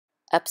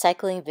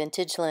Upcycling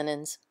vintage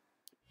linens.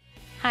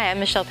 Hi, I'm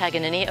Michelle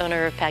Paganini,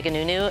 owner of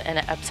Paganoonoo and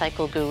an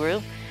upcycle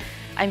guru.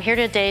 I'm here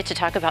today to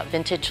talk about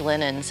vintage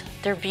linens.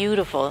 They're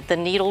beautiful. The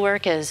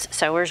needlework as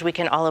sewers we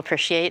can all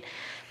appreciate,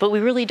 but we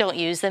really don't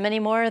use them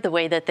anymore the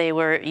way that they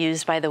were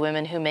used by the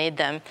women who made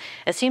them.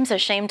 It seems a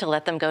shame to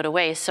let them go to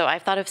waste, so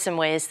I've thought of some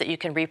ways that you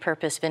can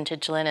repurpose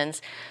vintage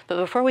linens. But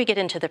before we get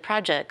into the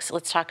projects,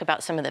 let's talk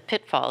about some of the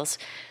pitfalls.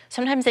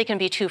 Sometimes they can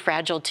be too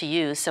fragile to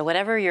use, so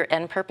whatever your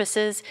end purpose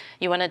is,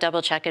 you want to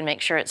double check and make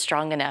sure it's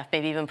strong enough,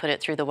 maybe even put it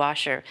through the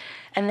washer.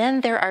 And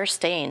then there are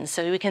stains.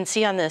 So we can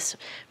see on this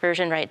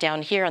version right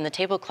down here on the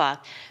tablecloth,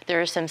 there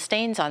are some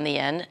stains on the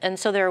end, and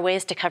so there are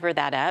ways to cover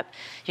that up.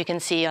 You can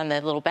see on the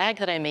little bag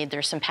that I made,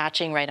 there's some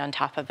patching right on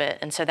top of it,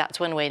 and so that's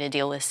one way to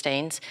deal with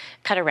stains.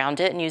 Cut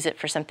around it and use it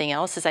for something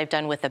else, as I've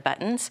done with the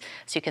buttons,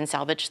 so you can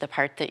salvage the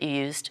part that you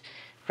used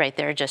right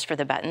there just for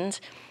the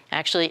buttons. I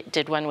actually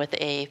did one with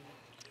a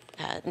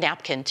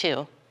napkin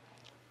too,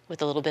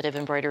 with a little bit of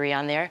embroidery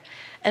on there.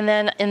 And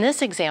then in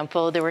this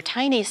example, there were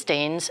tiny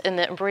stains and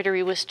the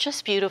embroidery was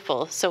just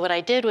beautiful. So what I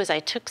did was I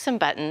took some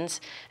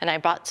buttons and I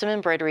bought some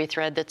embroidery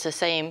thread that's the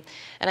same,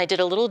 and I did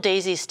a little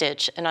daisy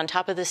stitch, and on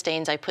top of the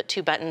stains, I put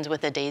 2 buttons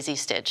with a daisy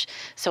stitch.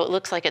 So it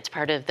looks like it's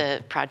part of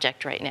the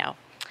project right now.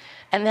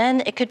 And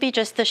then it could be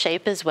just the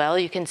shape as well.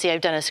 You can see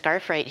I've done a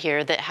scarf right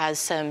here that has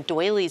some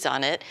doilies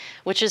on it,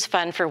 which is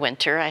fun for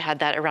winter. I had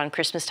that around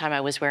Christmas time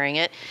I was wearing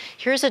it.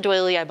 Here's a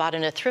doily I bought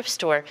in a thrift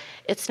store.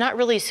 It's not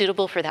really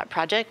suitable for that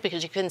project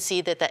because you can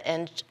see that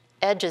the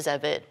edges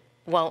of it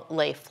won't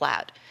lay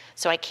flat.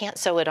 So I can't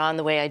sew it on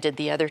the way I did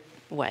the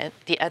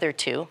other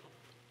 2.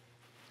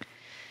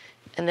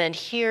 And then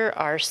here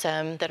are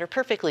some that are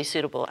perfectly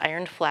suitable,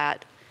 ironed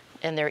flat,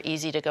 and they're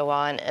easy to go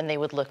on, and they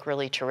would look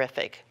really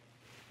terrific.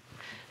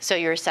 So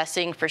you're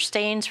assessing for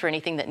stains, for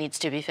anything that needs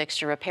to be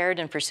fixed or repaired,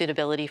 and for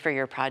suitability for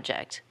your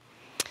project.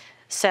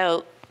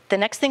 So the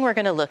next thing we're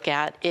going to look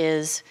at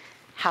is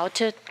how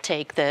to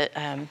take the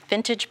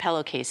vintage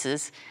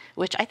pillowcases,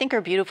 which I think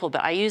are beautiful,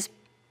 but I use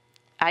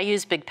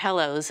big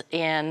pillows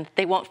and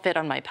they won't fit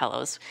on my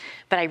pillows.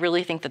 But I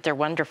really think that they're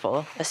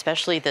wonderful,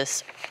 especially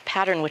this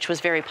pattern, which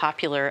was very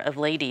popular of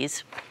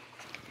ladies.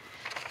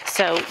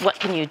 So what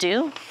can you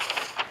do?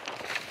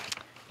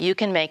 You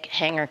can make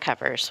hanger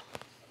covers.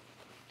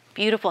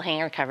 Beautiful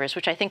hanger covers,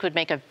 which I think would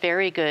make a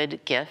very good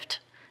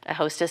gift, a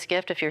hostess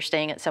gift if you're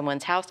staying at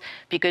someone's house.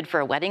 Be good for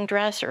a wedding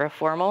dress or a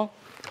formal.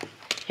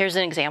 Here's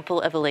an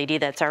example of a lady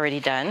that's already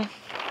done.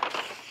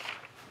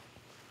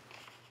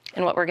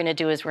 And what we're going to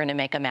do is we're going to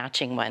make a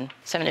matching one.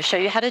 So I'm going to show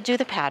you how to do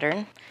the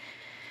pattern.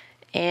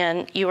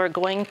 And you are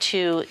going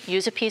to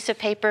use a piece of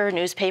paper,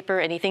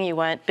 newspaper, anything you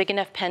want, big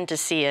enough pen to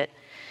see it.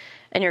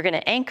 And you're going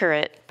to anchor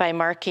it by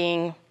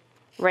marking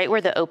right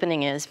where the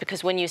opening is,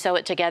 because when you sew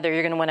it together,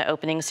 you're going to want an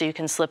opening so you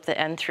can slip the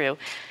end through.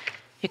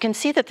 You can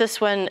see that this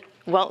one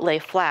won't lay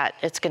flat.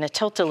 It's going to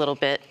tilt a little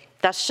bit.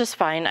 That's just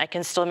fine. I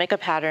can still make a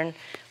pattern.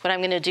 What I'm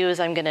going to do is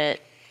I'm going to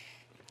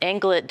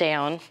angle it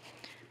down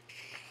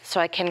so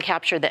I can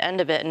capture the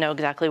end of it and know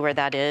exactly where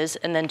that is,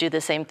 and then do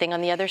the same thing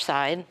on the other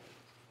side.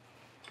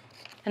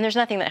 And there's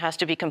nothing that has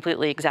to be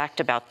completely exact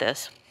about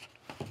this.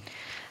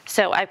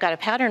 So I've got a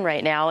pattern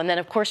right now, and then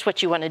of course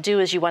what you want to do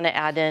is you want to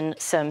add in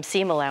some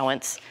seam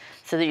allowance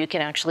so that you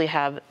can actually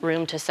have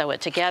room to sew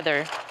it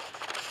together.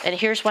 And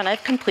here's one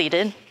I've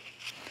completed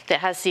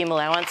that has seam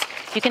allowance.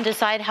 You can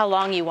decide how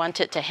long you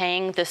want it to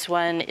hang. This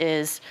one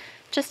is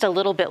just a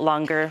little bit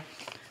longer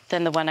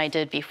than the one I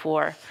did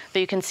before,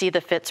 but you can see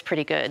the fit's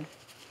pretty good.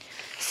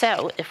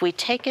 So if we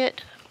take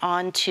it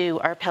onto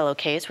our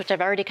pillowcase, which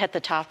I've already cut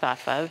the top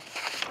off of,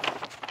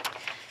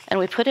 and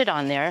we put it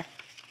on there,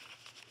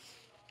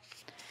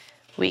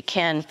 we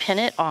can pin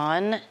it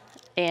on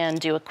and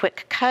do a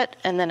quick cut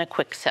and then a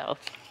quick sew.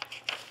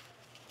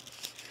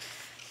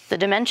 The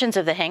dimensions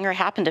of the hanger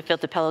happen to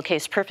fit the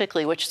pillowcase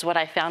perfectly, which is what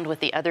I found with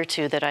the other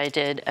 2 that I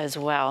did as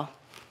well.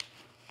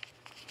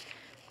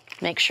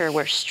 Make sure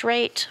we're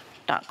straight,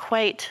 not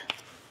quite.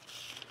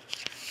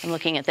 I'm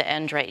looking at the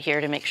end right here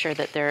to make sure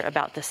that they're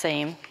about the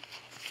same.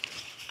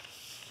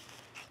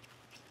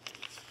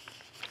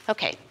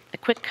 Okay, a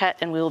quick cut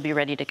and we will be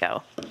ready to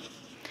go.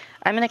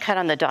 I'm going to cut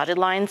on the dotted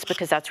lines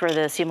because that's where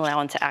the seam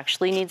allowance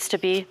actually needs to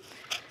be.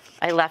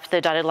 I left the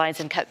dotted lines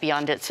and cut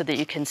beyond it so that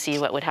you can see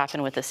what would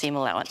happen with the seam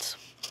allowance.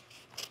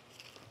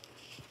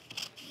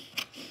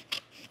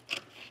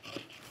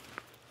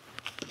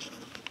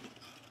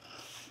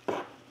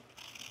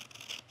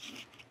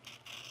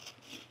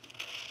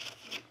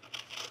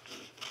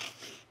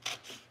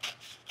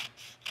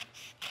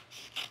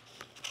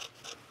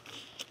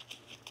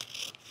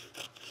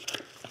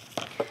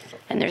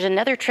 And there's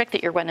another trick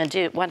that you're going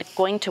to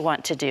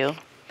want to do.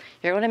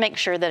 You're going to make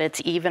sure that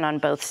it's even on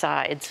both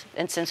sides.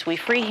 And since we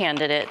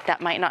freehanded it, that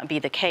might not be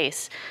the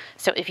case.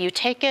 So if you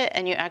take it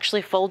and you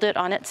actually fold it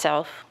on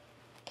itself,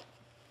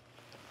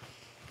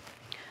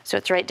 so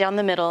it's right down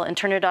the middle, and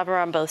turn it over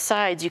on both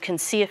sides, you can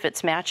see if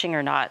it's matching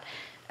or not.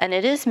 And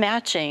it is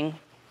matching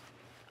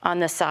on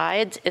the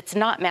sides. It's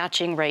not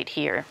matching right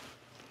here.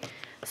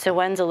 So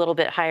one's a little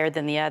bit higher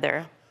than the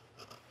other.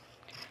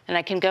 And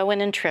I can go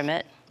in and trim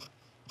it.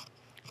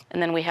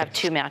 and then we have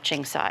 2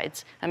 matching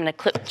sides. I'm going to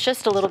clip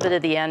just a little bit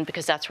of the end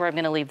because that's where I'm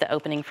going to leave the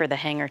opening for the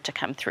hanger to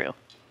come through.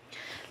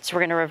 So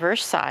we're going to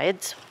reverse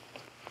sides.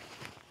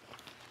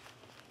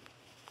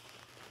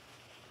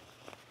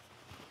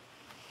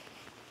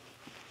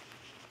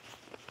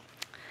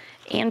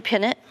 And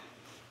pin it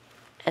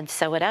and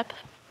sew it up,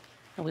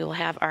 and we will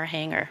have our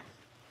hanger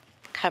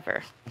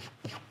cover.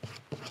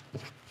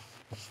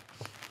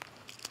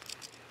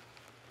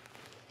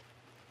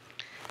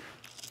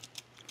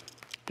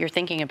 You're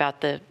thinking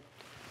about the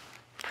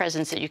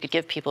presents that you could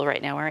give people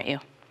right now, aren't you?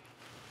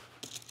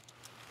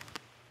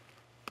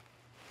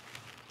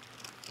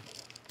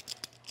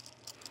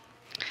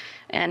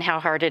 And how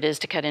hard it is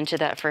to cut into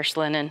that first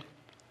linen.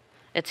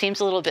 It seems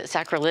a little bit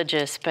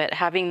sacrilegious, but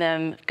having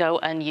them go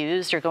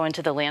unused or go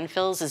into the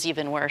landfills is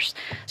even worse.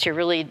 So you're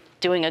really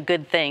doing a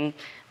good thing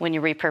when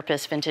you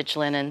repurpose vintage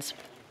linens.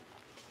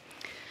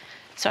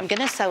 So I'm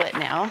gonna sew it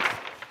now.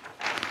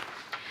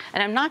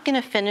 And I'm not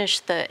gonna finish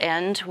the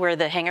end where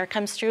the hanger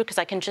comes through because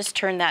I can just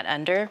turn that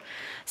under.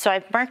 So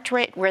I've marked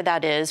right where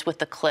that is with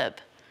the clip.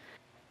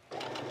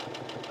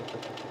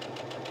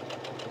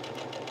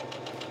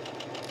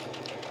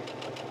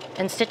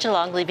 And stitch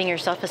along, leaving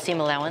yourself a seam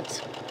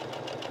allowance.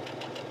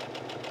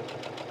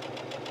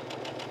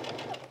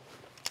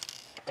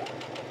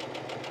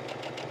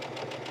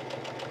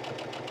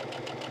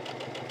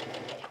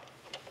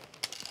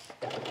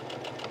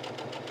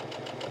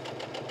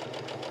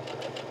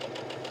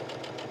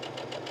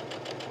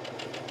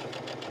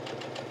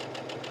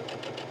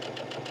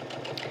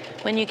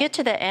 When you get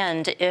to the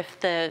end, if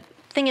the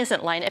thing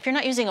isn't lined, if you're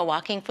not using a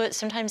walking foot,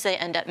 sometimes they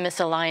end up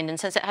misaligned. And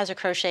since it has a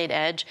crocheted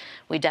edge,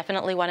 we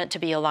definitely want it to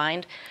be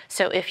aligned.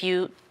 So if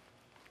you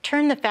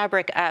turn the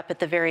fabric up at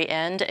the very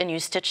end and you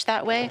stitch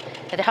that way,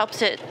 it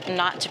helps it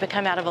not to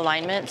become out of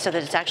alignment so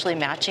that it's actually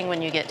matching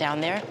when you get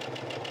down there.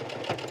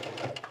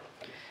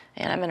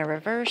 And I'm going to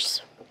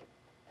reverse.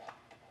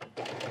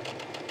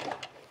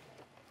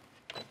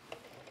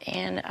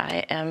 And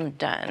I am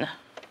done.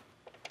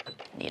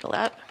 Needle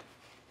up.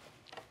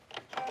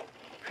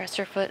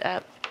 Presser foot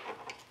up.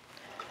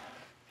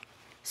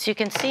 So you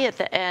can see at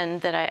the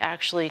end that I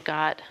actually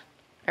got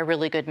a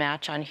really good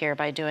match on here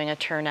by doing a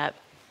turn up.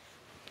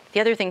 The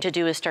other thing to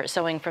do is start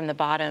sewing from the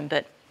bottom,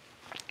 but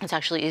it's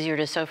actually easier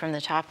to sew from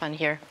the top on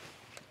here.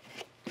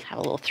 Have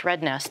a little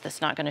thread nest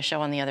that's not going to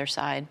show on the other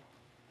side.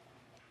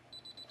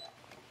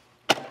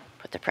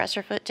 Put the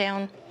presser foot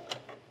down.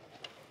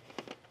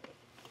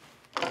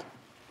 I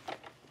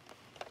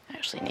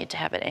actually need to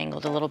have it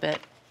angled a little bit.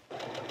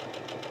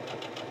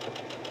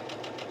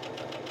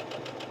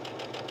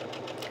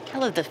 I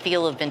love the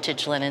feel of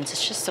vintage linens.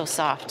 It's just so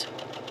soft.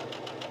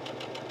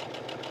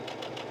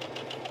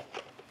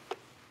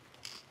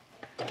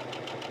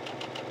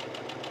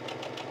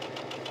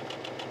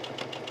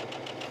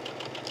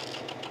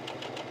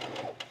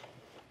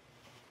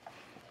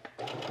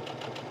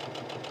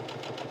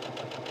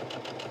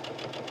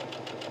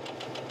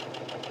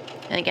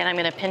 And again, I'm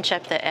going to pinch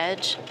up the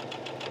edge,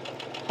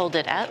 hold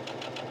it up.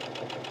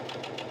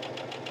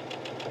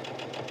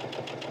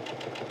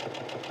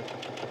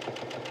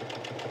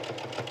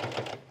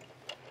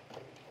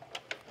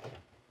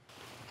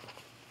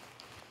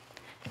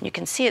 You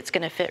can see it's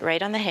going to fit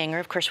right on the hanger.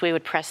 Of course, we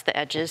would press the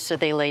edges so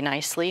they lay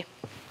nicely.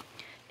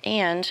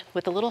 And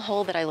with the little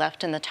hole that I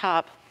left in the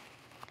top,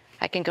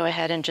 I can go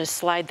ahead and just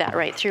slide that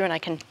right through, and I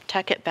can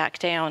tuck it back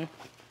down.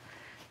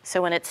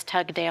 So when it's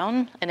tugged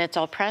down and it's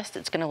all pressed,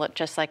 it's going to look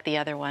just like the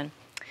other one.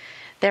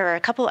 There are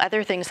a couple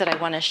other things that I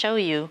want to show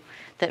you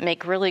that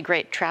make really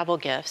great travel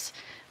gifts.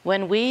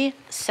 When we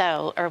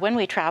sew, or when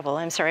we travel,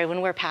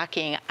 when we're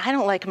packing, I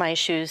don't like my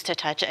shoes to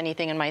touch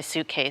anything in my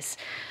suitcase.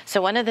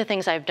 So one of the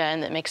things I've done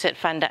that makes it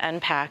fun to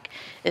unpack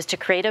is to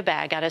create a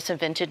bag out of some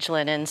vintage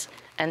linens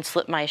and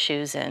slip my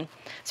shoes in.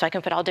 So I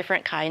can put all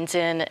different kinds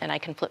in, and I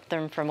can flip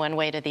them from one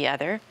way to the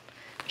other,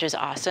 which is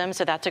awesome.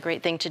 So that's a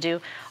great thing to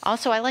do.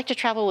 Also, I like to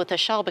travel with a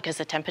shawl because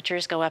the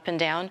temperatures go up and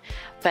down.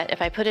 But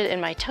if I put it in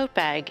my tote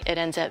bag, it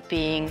ends up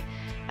being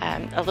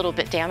a little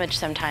bit damaged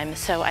sometimes.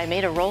 So I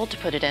made a roll to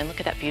put it in. Look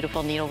at that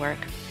beautiful needlework.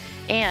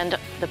 And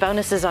the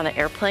bonus is on an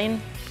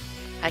airplane,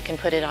 I can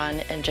put it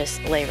on and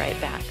just lay right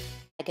back.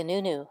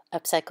 Paganoonoo,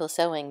 upcycle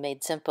sewing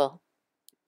made simple.